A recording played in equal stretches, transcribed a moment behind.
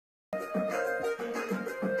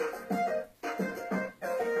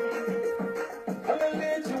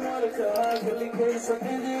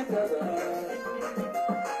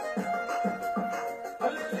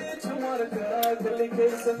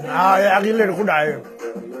يا أخي اللي نقول عليه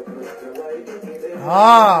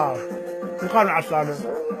ها نقال عصابة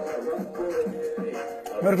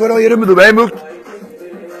مركونو يرمدوا بعين موت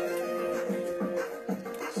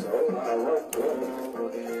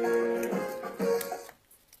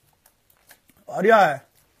أرياه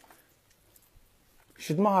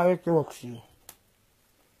شد ما هيك وقتي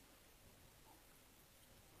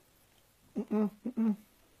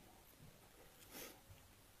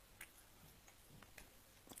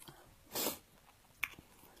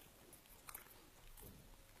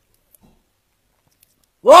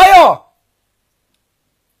وايو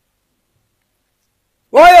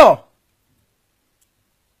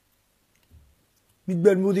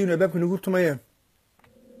midbaan moodayna baabka nagu tumayeen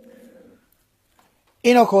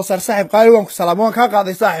inoo koosar saaxib qaali waan ku salaamo waan ka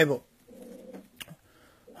qaaday saaxibo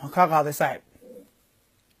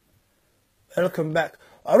welcome back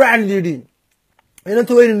waxaan leedin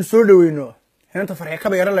inta weynaynu soo dhaweyno inta Farxiya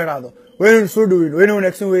Kabayre la yiraahdo weynaynu soo dhaweyno weyna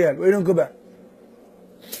wanaagsan weeyaan weynan goba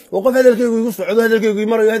وقف هذا الكيك ويقص عضو هذا الكيك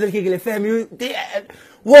ويمر هذا الكيك اللي فاهم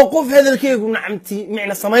وقف هذا الكيك ونعمتي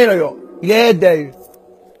معنا سميرة يو يا داي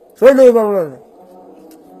صدق يبرر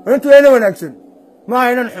انتوا هنا وين اكشن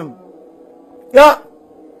ما هنا نحم يا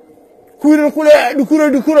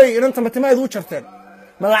كوري انت ما تمايز وشرتين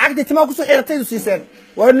ما عقدي تما كسو خيرتين سيسان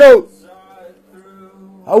وانو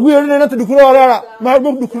اوي ان انت دكوري ولا ما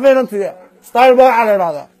دكوري انت ستايل بقى على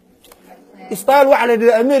هذا ستايل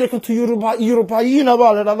وعلى أمريكا تو يوروبيين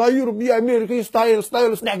هذا هذا يوروبي أمريكا ستايل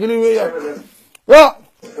سنح قليل وياه يا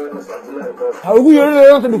هقول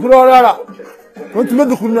يا أنت دكتور لا أنت ما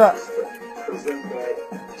دخلنا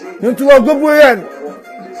أنت واقف ويان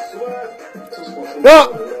يا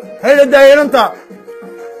هذا داير أنت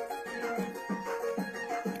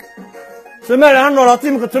سمعنا عنه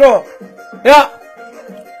لطيم قتلوه يا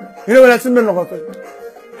هنا ولا سمعنا قتل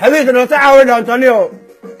حبيبي تعاون أنتونيو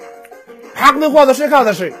حق بيقول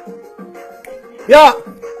هذا شيء يا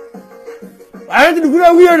أنت تقول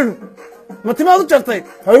أويرن ما تماذج ترتي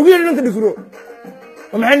أويرن أنت تقول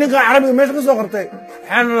ومحنك عربي ما يشقى صغرتي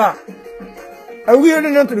سبحان الله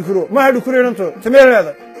أويرن أنت تقول ما هاد تقولين أنتو تمير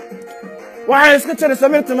هذا واحد يسكتشر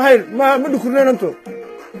سميرت مهيل ما تقولين أنتو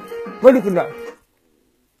ما تقولنا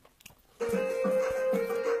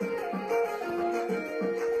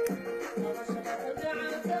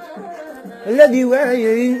الذي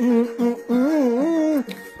واعي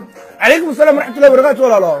عليكم السلام ورحمة الله وبركاته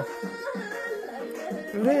ولا لا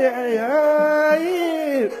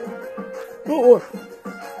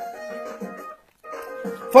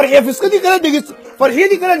فرحية في سكتي كلا دقيس فرحية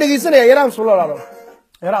دي كلا دقيسني يا رامس والله لا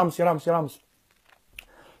يا رامس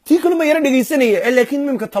تي كل ما يرى دقيسني لكن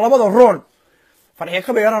ممكن طلبات الرون فرحية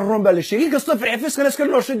كبيرة الرون بالشيء كسر فرحية في سكتي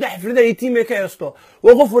كلا نشد حفرده يتيم كيستو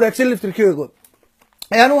وقف وركسل في الكيكو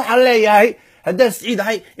يعني وحلا ياهي هذا سعيد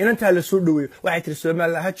هاي إن أنت على سودوي وعيت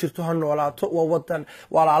Somaliland هتشرتو هالنولاتو ووطن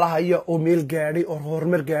ولا على هي أميل جاري أو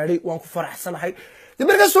هرمر جاري وانكو فرح سنة هاي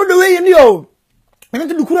تبرك سودوي اليوم إن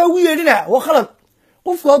أنت دكتورة لنا وخلط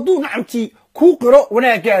قف هادو نعمتي كوقرا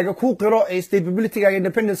ونا كاجا كوقرا stability كاجا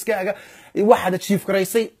independence كاجا واحد تشيف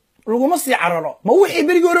كريسي لو ما سي عررا ما وحي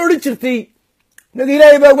بريغو ورجرتي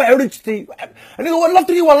نقيلاي بقى waxay oran jirtay aniga war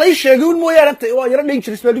laftigii waa la sheegay mooy aragtay waa yara dhig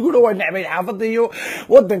jiray isbaaligu waa nacbay xaafadda iyo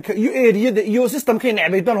wadanka iyo area iyo systemkay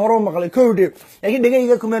nacbay dan hore maqlay koode laakiin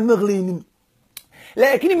dhagayga kuma maqlaynin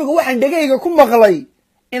laakiin imiga waxaan dhagayga ku maqlay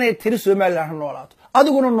inay tiri Somaliland noolaato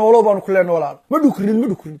adiguna noolo baan ku leen noolaad ma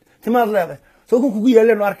dhukurin timaad leedahay soo kugu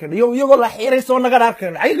yeeleen arkay iyagoo la xiray soo naga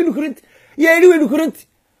arkay ayaga dhukurin yeeli way dhukurin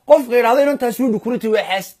qof qeyraaday intaas uu dhukurin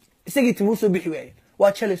waxaas isagii timu soo bixi waayay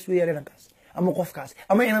waa challenge weeyaan kaas أما قف كاس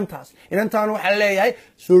أما إن أنت أنا وحلا هاي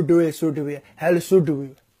سودوية هل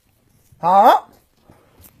سودوية ها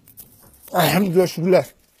الحمد لله شكرا لله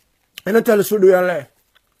إن أنت هل سودوية لا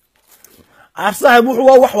أصاحب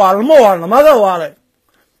وحوار الموارنة ماذا واري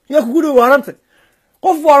يقولوا وارنت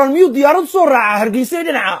قف وارن ميو ديارات سرعة هرجيسة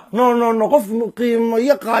دنعة نو قف قيمة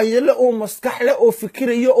يقايل أو مسكحلة أو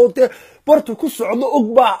فكرية أو برتو كسر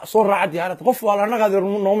أقبع سرعة ديارات قف وارن قادر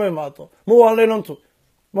نومي ماتو مو والله أنتو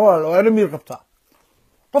ما والله أنا مير قبطة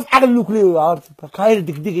قف عقل نوكليو عارف كاير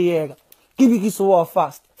دقيقة ياجا كيف يسوى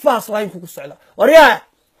فاست لاين فوق السعلة وريا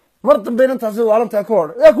مرت بين أنت هسوي على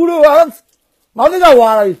تأكل يأكلوا على ما ذي قاوا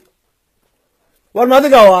علي وما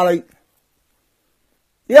ذي قاوا علي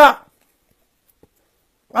يا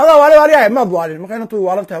هذا واريا ما بوالي ما كان طوي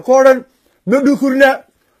على تأكل بدو كلنا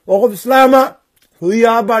وقف إسلامه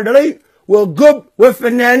ويا بعدلي وقب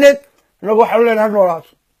وفنانات inagu waxaan leenahay ha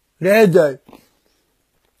noolaato ilaahay daayo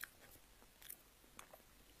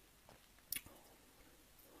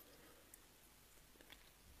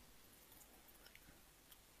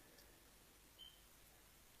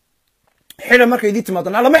xidha marka idii timaado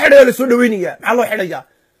lama xidhayo la soo dhaweynayaa maxaa loo xidhayaa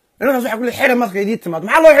inankaas waxaa ku leeyahay xidha marka idii timaado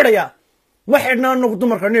maxaa loo xidhayaa ma xidhna anagu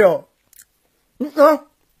dumarka niyo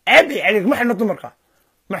ceeb iyo celiig ma xidhna dumarka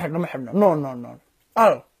ma xidhna no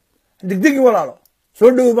al degdegi walaalo soo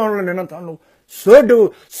dhawow baanu leenahay inanta anagu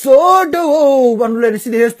soo dhawow baanu leenahay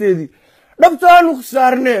sidii heesteedii dhabtaanu ku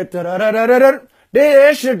saarne tararararar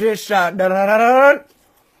dheesha darararar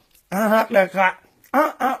dhaqac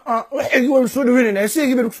waxaygii waanu soo dhaweynaynaa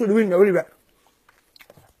heeseygii baynu kusoo dhaweynaynaa weliba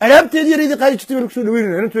alaabteedii yareydii qaadi jirtay baynu kusoo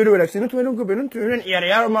dhaweynaynaa inantu wayna wanaagsan inantu wayna gabay inantu wayna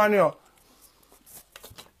ciyaar maaniyo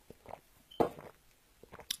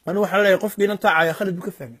anigu waxaan leeyahay qofkii inanta caaya khalad buu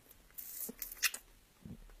ka fahmay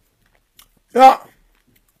yaa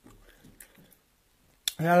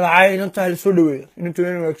la caaya inanta la soo dhaweeyo inantu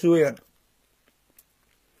wayna wanaagsan weeyaan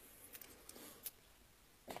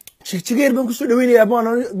jigjigeer baan kusoo dhaweynayaa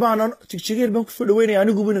baanan jigjigeer baan kusoo dhaweynayaa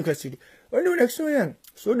anigu inankaas yidhi waa nin wanaagsan weeyaan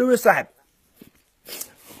soo dhaweey saaxib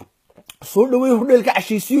soo dhaweey hurdheelka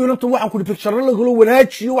cashiisiyo inanta waxaan kudhi picture lagula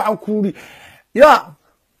wanaajiyo waxaan kudhi yaa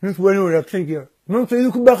inantu waa nin wanaagsan kiya inanta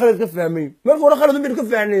idinku baa khalad ka fahmay marka hore khalad baynu ka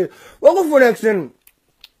fahnay waa qof wanaagsan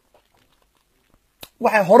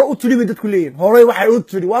waxay hore u tiri bay dadku leeyihin horey waxay u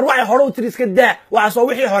tiri waar waxay hore u tiri iska daa waxaa soo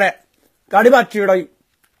wixii hore gaadhi baa jiiday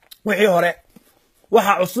wixii hore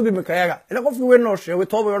waxa cusub imika yaga ila qofkii weyn noo sheegay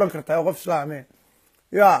toobay odhan kartaa oo qof islaamee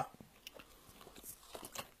yaa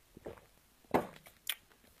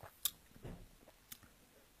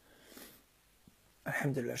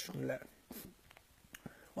alxamdulilah shukrillah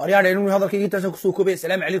waaryaadha inuu hadalkayga intaasa kusoo koobay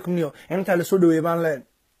assalaamu calaykum niyo inantaa la soo dhaweeyey baan leen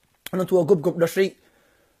inantu waa gob dhashay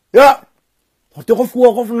yaa horta qofku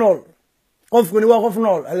waa qof nool qofkani waa qof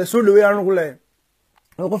nool ala soo dhaweey anigu leen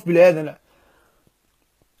waa qof bilaadan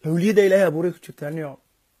hawliyada ilaahay abuuray ku jirtaan niyo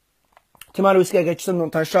timaana way iska hagaajisan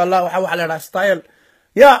doontaa insha allah waxaa la idhaha style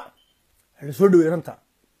yaa la soo dhaweey inanta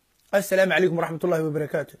assalaamu calaykum waraxmatullahi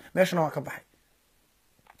wabarakaatu meeshana waa ka baxay